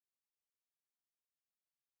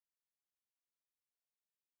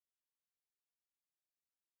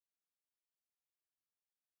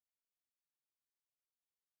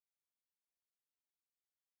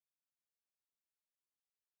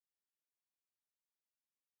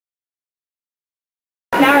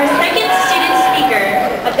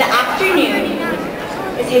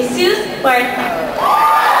Huerta.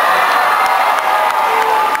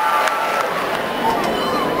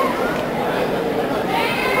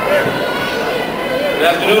 Good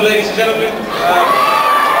afternoon, ladies and gentlemen.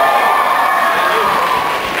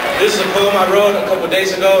 This is a poem I wrote a couple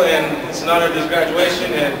days ago, and it's an honor of this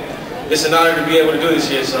graduation, and it's an honor to be able to do this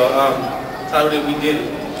here. So, titled it, "We Did It."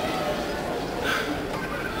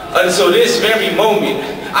 Until this very moment,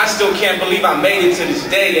 I still can't believe I made it to this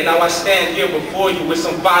day, and now I stand here before you with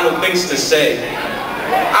some final things to say.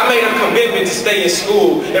 I made a commitment to stay in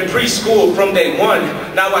school and preschool from day one.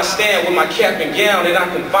 Now I stand with my cap and gown, and I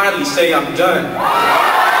can finally say I'm done.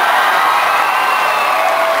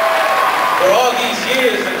 For all these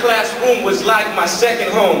years, the classroom was like my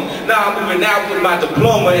second home. Now I'm moving out with my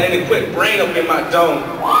diploma and an equipped brain up in my dome.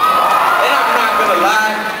 And I'm not gonna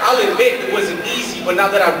lie, I'll admit it wasn't easy, but now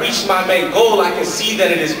that I reached my main goal, I can see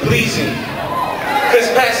that it is pleasing. Cause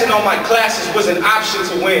passing all my classes was an option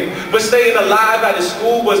to win, but staying alive out of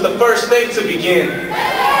school was the first thing to begin.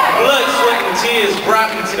 Blood, sweat, and tears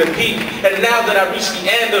brought me to the peak, and now that I reached the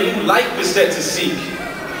end, a new life is set to seek.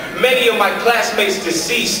 Many of my classmates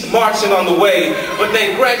deceased, marching on the way, but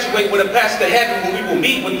they graduate with a path to heaven where we will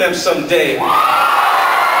meet with them someday.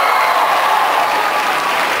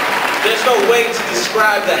 There's no way to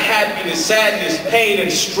describe the happiness, sadness, pain,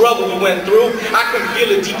 and struggle we went through. I can feel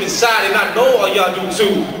it deep inside, and I know all y'all do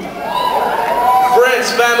too.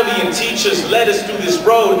 Friends, family, and teachers led us through this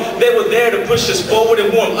road. They were there to push us forward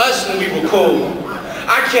and warm us when we were cold.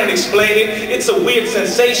 I can't explain it. It's a weird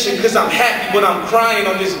sensation because I'm happy but I'm crying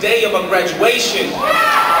on this day of my graduation.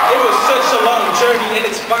 It was such a long journey and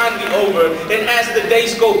it's finally over. And as the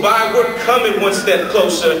days go by, we're coming one step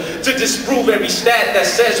closer to disprove every stat that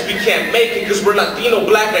says we can't make it because we're Latino,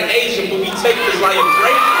 Black, or Asian, but we take this like a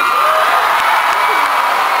break.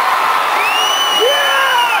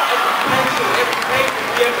 Every paper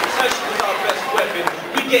we ever touched was our best weapon.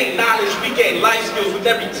 We gain knowledge, we gain life skills with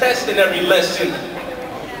every test and every lesson.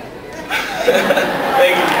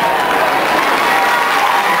 Thank you.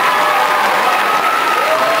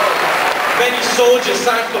 Many soldiers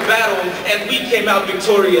signed for battle, and we came out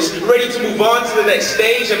victorious, ready to move on to the next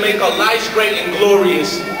stage and make our lives great and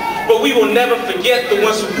glorious. But we will never forget the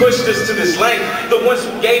ones who pushed us to this length, the ones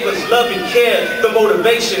who gave us love and care, the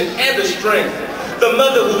motivation and the strength. The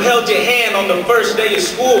mother who held your hand on the first day of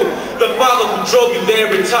school, the father who drove you there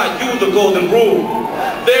and taught you the golden rule.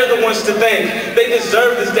 They're the ones to thank. They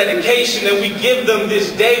deserve this dedication, and we give them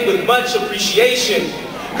this day with much appreciation.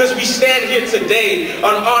 Because we stand here today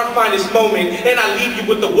on our finest moment, and I leave you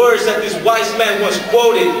with the words that this wise man once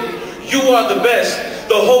quoted. You are the best,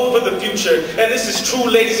 the hope for the future. And this is true,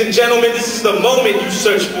 ladies and gentlemen, this is the moment you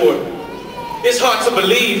search for. It's hard to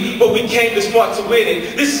believe, but we came this far to win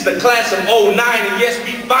it. This is the class of '09, and yes,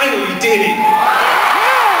 we finally did it.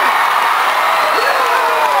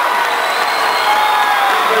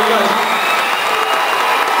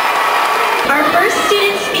 Our first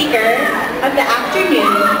student speaker of the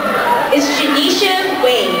afternoon is Janisha.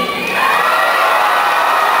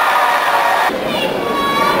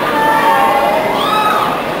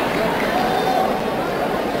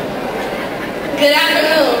 Good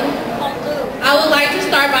afternoon. I would like to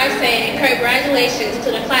start by saying congratulations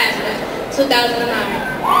to the class of 2009.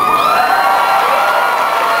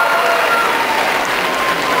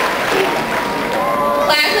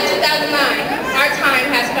 Class of 2009, our time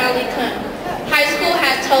has finally come. High school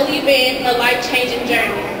has totally been a life-changing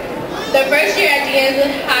journey. The first year at the end of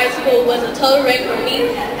high school was a total wreck for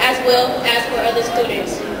me as well as for other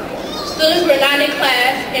students. Students were not in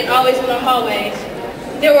class and always in the hallways.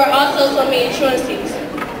 There were also so many truancies.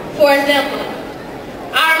 For example,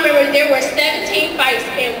 I remember there were 17 fights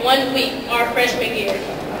in 1 week our freshman year.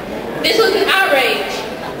 This was an outrage.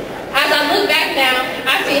 As I look back now,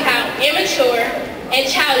 I see how immature and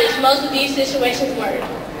childish most of these situations were.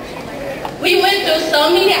 We went through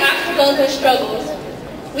so many obstacles and struggles.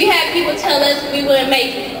 We had people tell us we wouldn't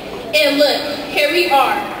make it. And look, here we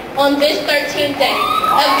are on this 13th day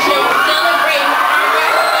of June celebrating our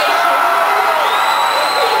graduation.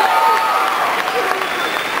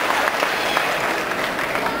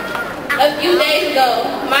 A few days ago,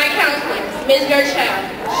 my counselor, Ms. Gertrude,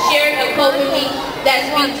 shared a quote with me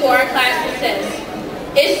that speaks to our class success.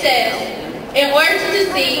 It says, in order to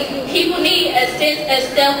succeed, people need a sense of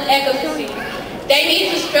self-efficacy. They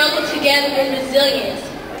need to struggle together with resilience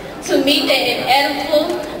to meet the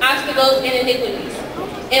inevitable obstacles and iniquities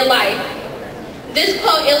in life. This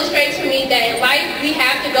quote illustrates to me that in life, we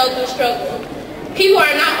have to go through struggle. People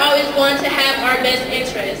are not always going to have our best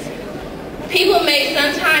interests. People may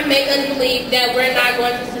sometimes make us believe that we're not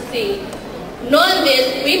going to succeed. Knowing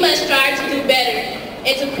this, we must strive to do better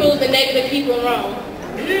and to prove the negative people wrong.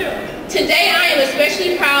 Today I am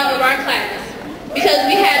especially proud of our class because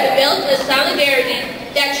we have developed a solidarity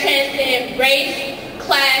that transcends race,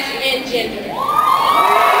 class, and gender.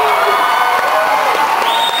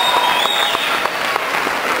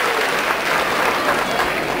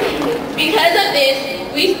 Because of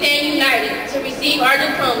this, we stand united to receive our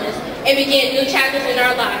diplomas and begin new chapters in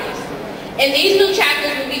our lives. And these new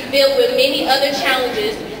chapters will be filled with many other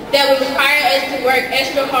challenges that will require us to work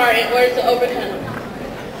extra hard in order to overcome.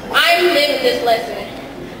 I am living this lesson.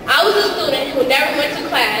 I was a student who never went to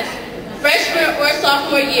class freshman or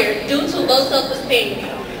sophomore year due to low self-esteem.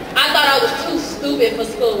 I thought I was too stupid for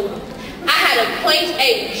school. I had a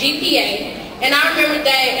 0.8 GPA, and I remember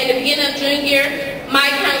that in the beginning of junior year, my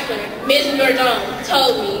counselor, Ms. Nordon,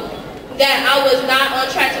 told me that I was not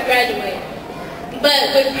on track to graduate.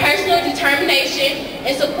 But with personal determination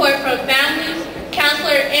and support from families,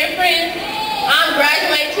 counselors, and friends, I'm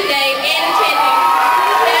graduating today and attending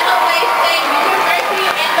San Jose State University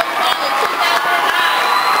in the fall of 2009.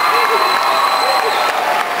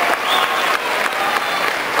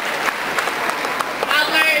 I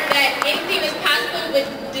learned that anything is possible with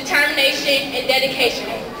determination and dedication.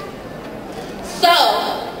 So,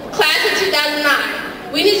 class of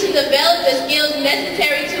 2009, we need to develop the skills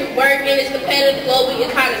necessary to work in this competitive global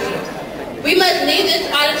economy. We must leave this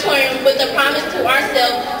auditorium with a promise to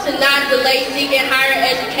ourselves to not delay seeking higher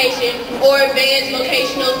education or advanced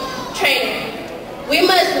vocational training. We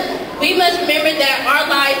must remember that our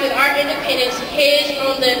lives and our independence hinge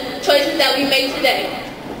on the choices that we make today.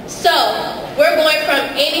 So, we're going from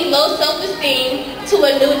any low self-esteem to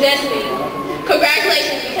a new destiny.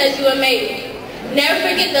 Congratulations, because you have made it. Never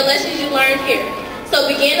forget the lessons you learned here. So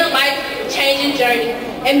begin a life-changing journey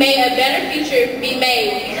and may a better future be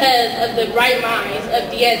made because of the bright minds of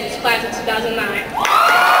Diaz's class of 2009.